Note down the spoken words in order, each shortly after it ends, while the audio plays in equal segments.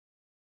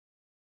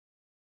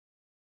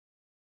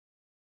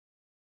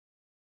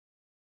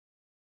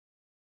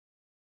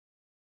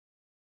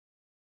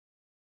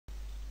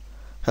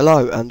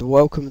Hello and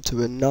welcome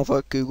to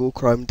another Google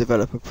Chrome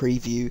developer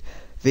preview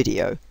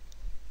video.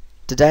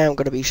 Today I'm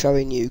going to be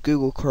showing you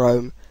Google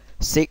Chrome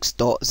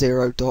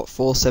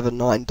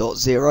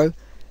 6.0.479.0.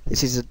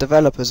 This is a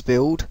developer's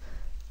build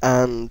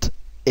and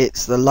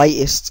it's the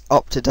latest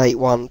up-to-date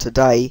one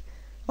today.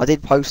 I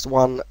did post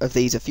one of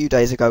these a few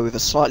days ago with a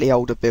slightly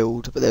older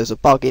build, but there was a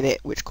bug in it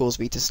which caused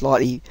me to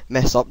slightly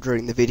mess up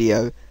during the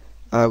video,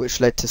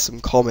 which led to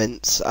some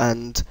comments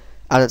and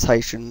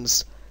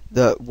annotations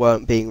that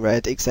weren't being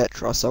read,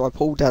 etc. So I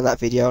pulled down that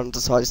video and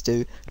decided to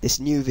do this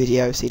new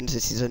video since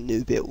this is a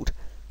new build.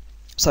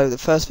 So the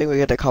first thing we're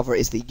going to cover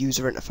is the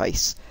user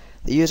interface.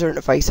 The user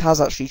interface has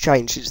actually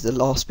changed since the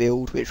last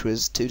build, which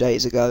was 2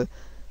 days ago.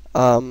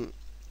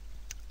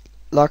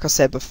 Like I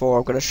said before,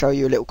 I'm going to show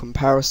you a little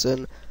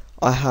comparison.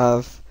 I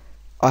have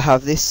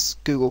this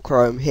Google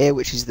Chrome here,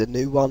 which is the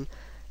new one,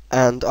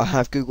 and I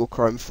have Google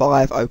Chrome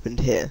 5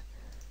 opened here.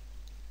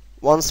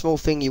 One small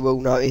thing you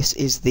will notice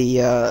is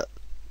the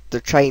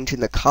change in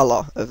the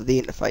colour of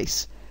the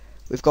interface.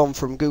 We've gone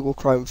from Google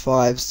Chrome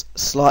 5's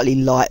slightly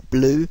light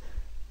blue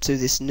to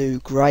this new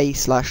grey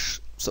slash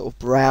sort of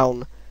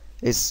brown.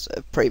 It's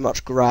pretty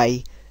much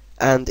grey,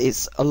 and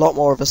it's a lot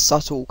more of a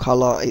subtle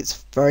colour.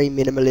 It's very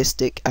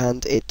minimalistic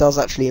and it does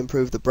actually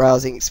improve the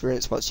browsing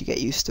experience once you get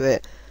used to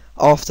it.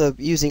 After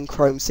using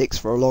Chrome 6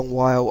 for a long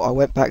while, I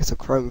went back to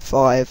Chrome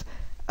 5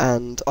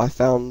 and I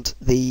found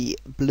the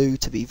blue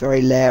to be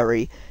very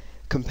leery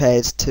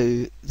compared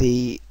to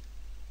the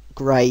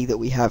grey that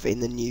we have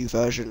in the new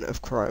version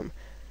of Chrome.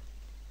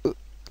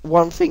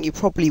 One thing you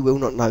probably will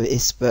not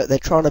notice, but they're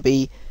trying to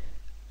be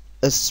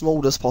as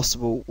small as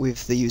possible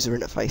with the user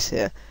interface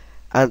here,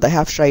 and they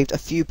have shaved a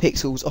few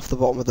pixels off the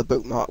bottom of the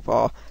bookmark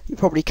bar. You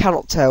probably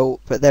cannot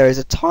tell, but there is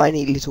a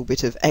tiny little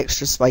bit of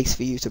extra space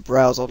for you to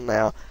browse on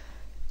now.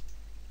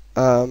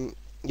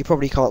 You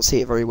probably can't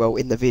see it very well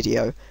in the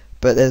video,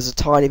 but there's a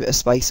tiny bit of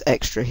space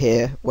extra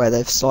here where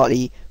they've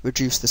slightly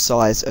reduced the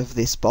size of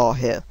this bar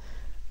here.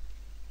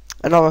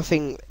 Another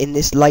thing in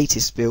this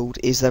latest build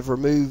is they've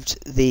removed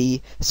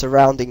the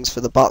surroundings for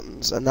the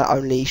buttons, and that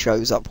only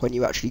shows up when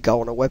you actually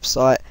go on a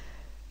website.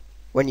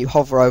 When you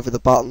hover over the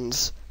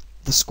buttons,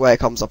 the square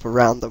comes up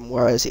around them,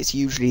 whereas it's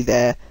usually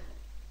there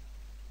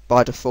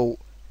by default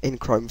in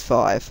Chrome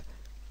 5.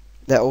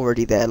 They're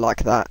already there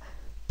like that.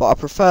 But I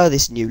prefer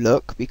this new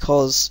look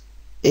because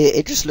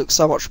it just looks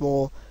so much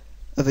more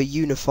of a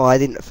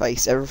unified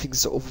interface. Everything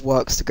sort of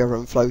works together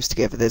and flows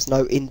together. There's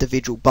no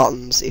individual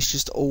buttons, it's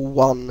just all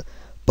one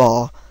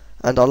bar,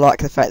 and I like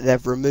the fact that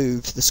they've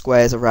removed the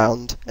squares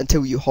around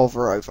until you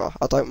hover over.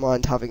 I don't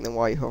mind having them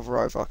while you hover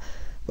over,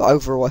 but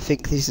overall I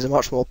think this is a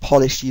much more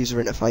polished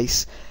user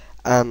interface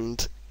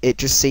and it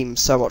just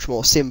seems so much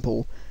more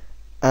simple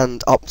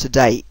and up to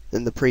date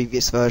than the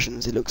previous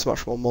versions. It looks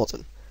much more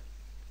modern.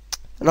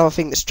 Another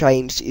thing that's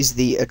changed is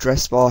the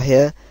address bar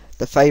here.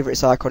 The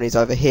favourites icon is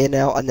over here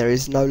now, and there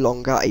is no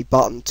longer a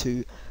button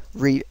to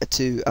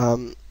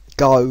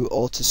go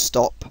or to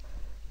stop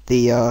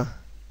the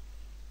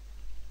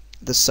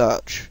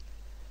search,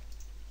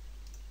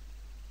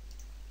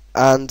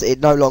 and it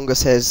no longer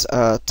says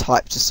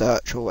type to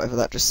search or whatever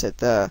that just said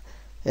there.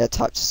 Yeah,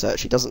 type to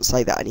search. It doesn't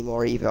say that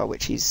anymore either,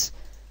 which is,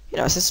 you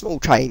know, it's a small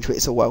change, but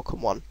it's a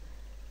welcome one.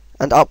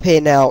 And up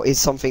here now is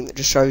something that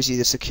just shows you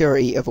the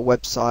security of a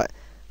website.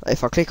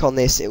 If I click on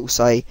this, it will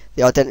say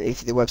the identity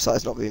for the website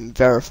has not been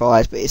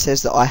verified, but it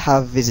says that I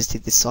have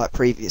visited this site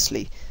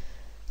previously.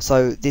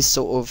 So this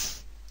sort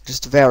of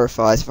just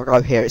verifies. If I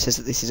go here, it says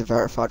that this is a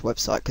verified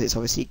website because it's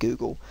obviously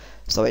Google,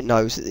 so it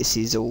knows that this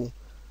is all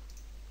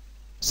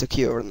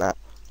secure and that.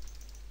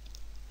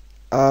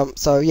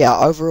 So yeah,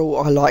 overall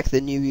I like the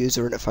new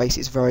user interface.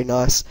 It's very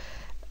nice.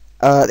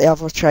 The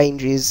other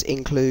changes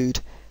include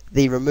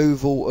the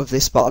removal of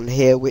this button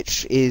here,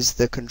 which is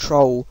the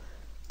control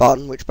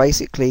button, which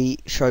basically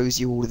shows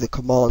you all of the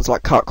commands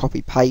like cut,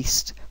 copy,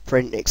 paste,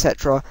 print,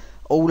 etc.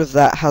 All of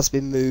that has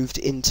been moved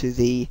into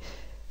the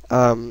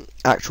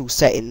actual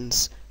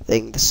settings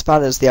thing. The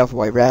spanner's the other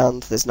way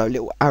around. There's no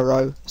little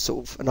arrow,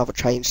 sort of another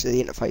change to the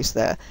interface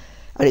there.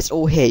 And it's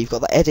all here. You've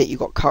got the edit,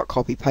 you've got cut,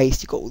 copy,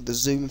 paste, you've got all the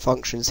zoom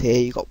functions here,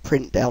 you've got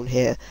print down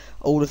here.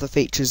 All of the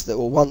features that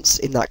were once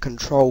in that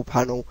control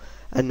panel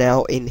are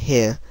now in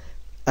here.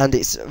 And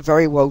it's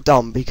very well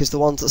done because the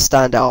ones that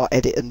stand out are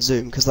edit and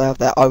zoom because they have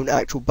their own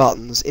actual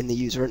buttons in the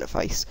user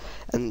interface.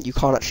 And you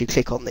can't actually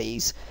click on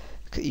these.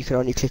 You can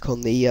only click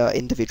on the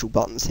individual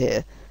buttons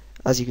here.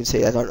 As you can see,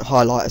 they don't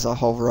highlight as I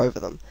hover over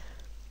them.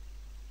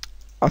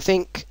 I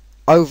think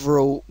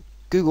overall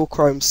Google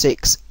Chrome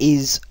 6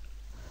 is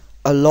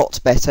a lot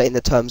better in the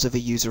terms of a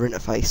user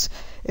interface.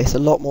 It's a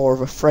lot more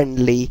of a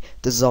friendly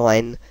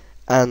design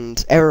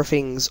and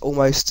everything's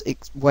almost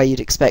where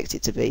you'd expect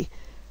it to be.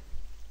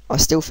 I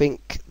still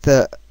think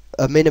that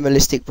a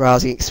minimalistic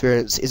browsing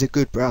experience is a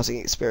good browsing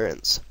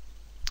experience.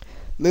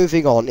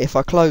 Moving on, if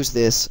I close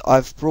this,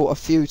 I've brought a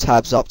few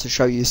tabs up to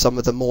show you some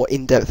of the more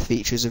in-depth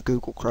features of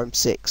Google Chrome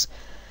 6.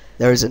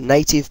 There is a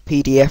native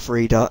PDF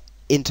reader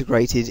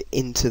integrated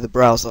into the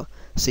browser,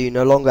 so you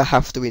no longer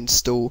have to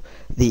install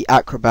the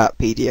Acrobat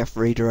PDF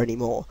reader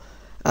anymore.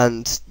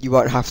 and you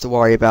won't have to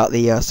worry about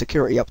the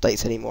security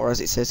updates anymore,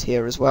 as it says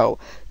here as well,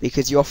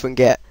 because I often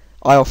get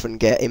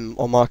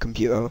on my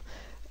computer,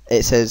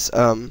 it says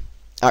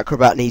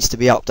Acrobat needs to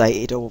be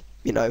updated, or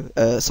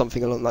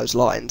something along those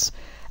lines,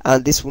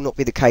 and this will not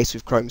be the case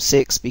with Chrome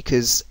 6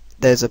 because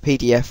there's a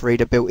PDF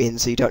reader built in,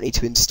 so you don't need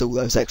to install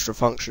those extra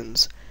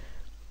functions.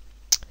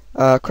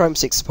 Chrome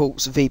 6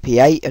 supports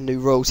VP8, a new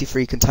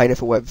royalty-free container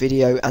for web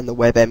video, and the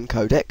WebM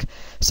codec.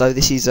 So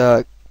this is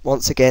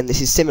once again,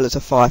 this is similar to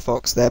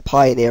Firefox. They're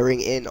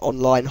pioneering in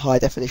online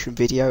high-definition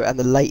video and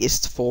the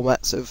latest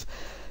formats of,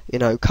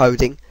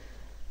 coding.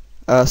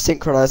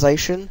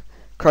 Synchronization.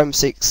 Chrome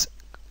 6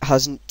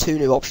 has 2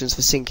 new options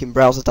for syncing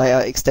browser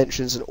data,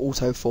 extensions, and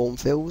auto form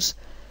fills.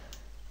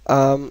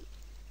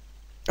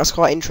 That's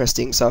quite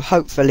interesting, so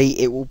hopefully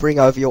it will bring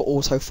over your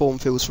auto form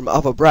fills from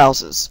other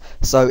browsers.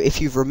 So if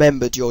you've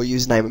remembered your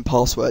username and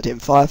password in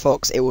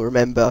Firefox, it will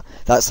remember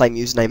that same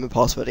username and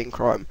password in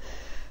Chrome.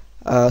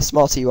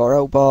 Smarter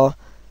URL bar,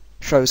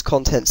 shows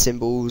content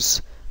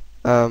symbols.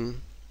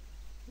 That's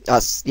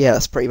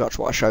pretty much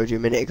what I showed you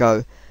a minute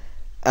ago.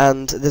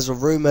 And there's a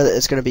rumour that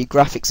there's going to be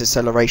graphics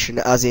acceleration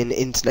as in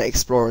Internet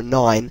Explorer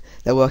 9.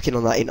 They're working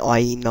on that in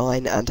IE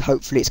 9, and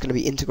hopefully it's going to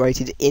be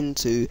integrated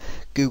into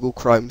Google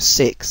Chrome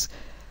 6.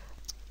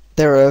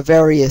 There are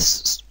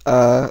various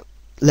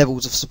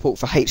levels of support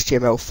for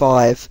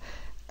HTML5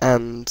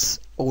 and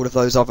all of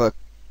those other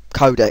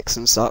codecs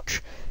and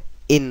such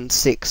in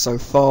 6 so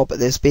far, but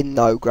there's been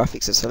no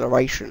graphics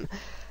acceleration,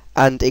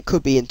 and it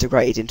could be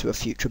integrated into a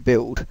future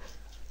build.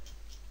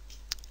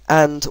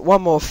 And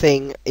one more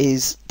thing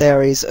is,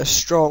 there is a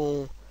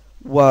strong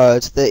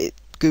word that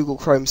Google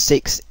Chrome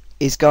 6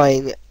 is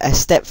going a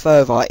step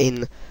further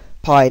in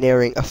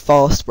pioneering a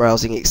fast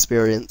browsing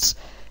experience,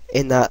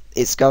 in that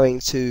it's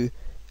going to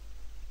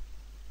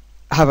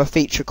have a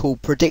feature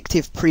called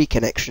predictive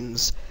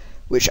pre-connections,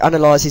 which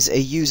analyses a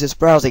user's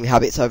browsing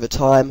habits over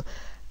time,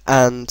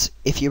 and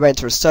if you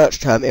enter a search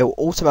term, it will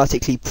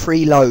automatically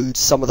preload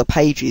some of the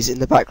pages in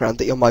the background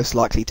that you're most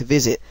likely to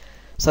visit.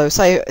 So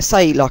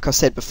say like I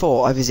said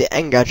before, I visit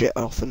Engadget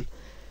often.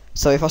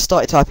 So if I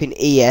started typing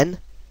en,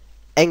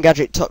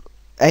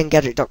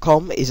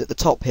 Engadget.com is at the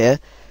top here,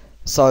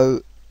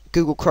 so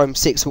Google Chrome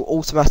 6 will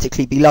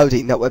automatically be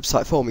loading that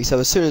website for me, so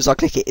as soon as I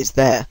click it, it's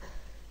there.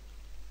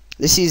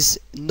 This is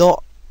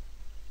not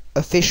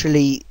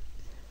officially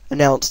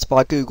announced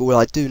by Google,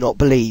 I do not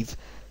believe,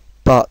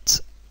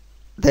 but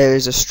there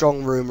is a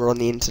strong rumour on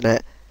the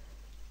internet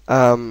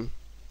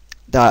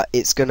that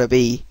it's going to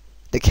be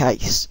the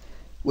case,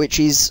 which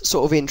is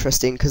sort of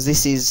interesting because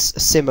this is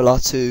similar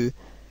to,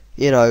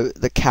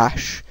 the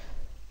cache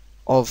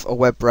of a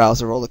web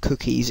browser or the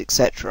cookies,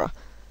 etc.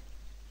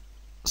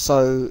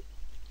 So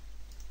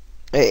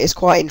it's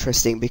quite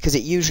interesting because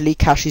it usually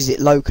caches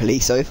it locally.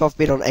 So if I've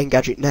been on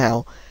Engadget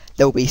now,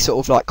 there'll be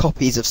sort of like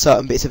copies of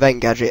certain bits of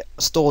Engadget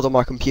stored on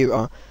my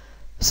computer,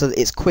 so that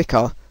it's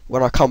quicker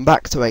when I come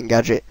back to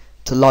Engadget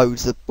to load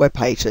the web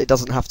page, so it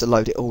doesn't have to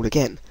load it all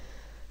again.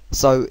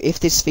 So if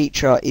this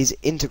feature is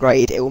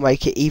integrated, it will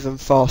make it even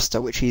faster,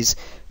 which is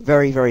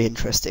very, very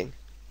interesting.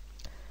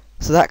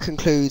 So that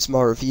concludes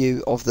my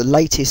review of the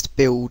latest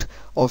build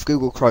of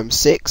Google Chrome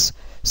 6,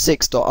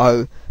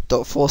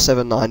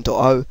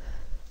 6.0.479.0.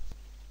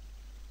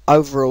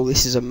 Overall,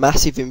 this is a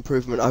massive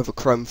improvement over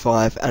Chrome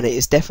 5, and it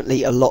is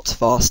definitely a lot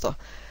faster.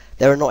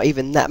 There are not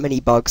even that many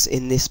bugs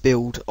in this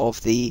build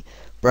of the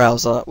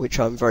browser, which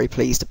I'm very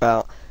pleased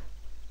about.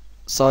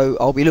 So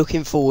I'll be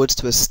looking forward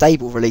to a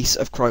stable release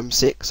of Chrome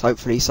 6,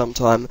 hopefully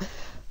sometime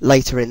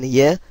later in the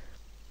year.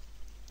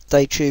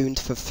 Stay tuned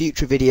for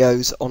future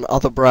videos on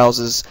other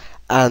browsers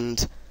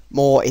and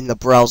more in the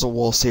Browser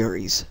War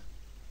series.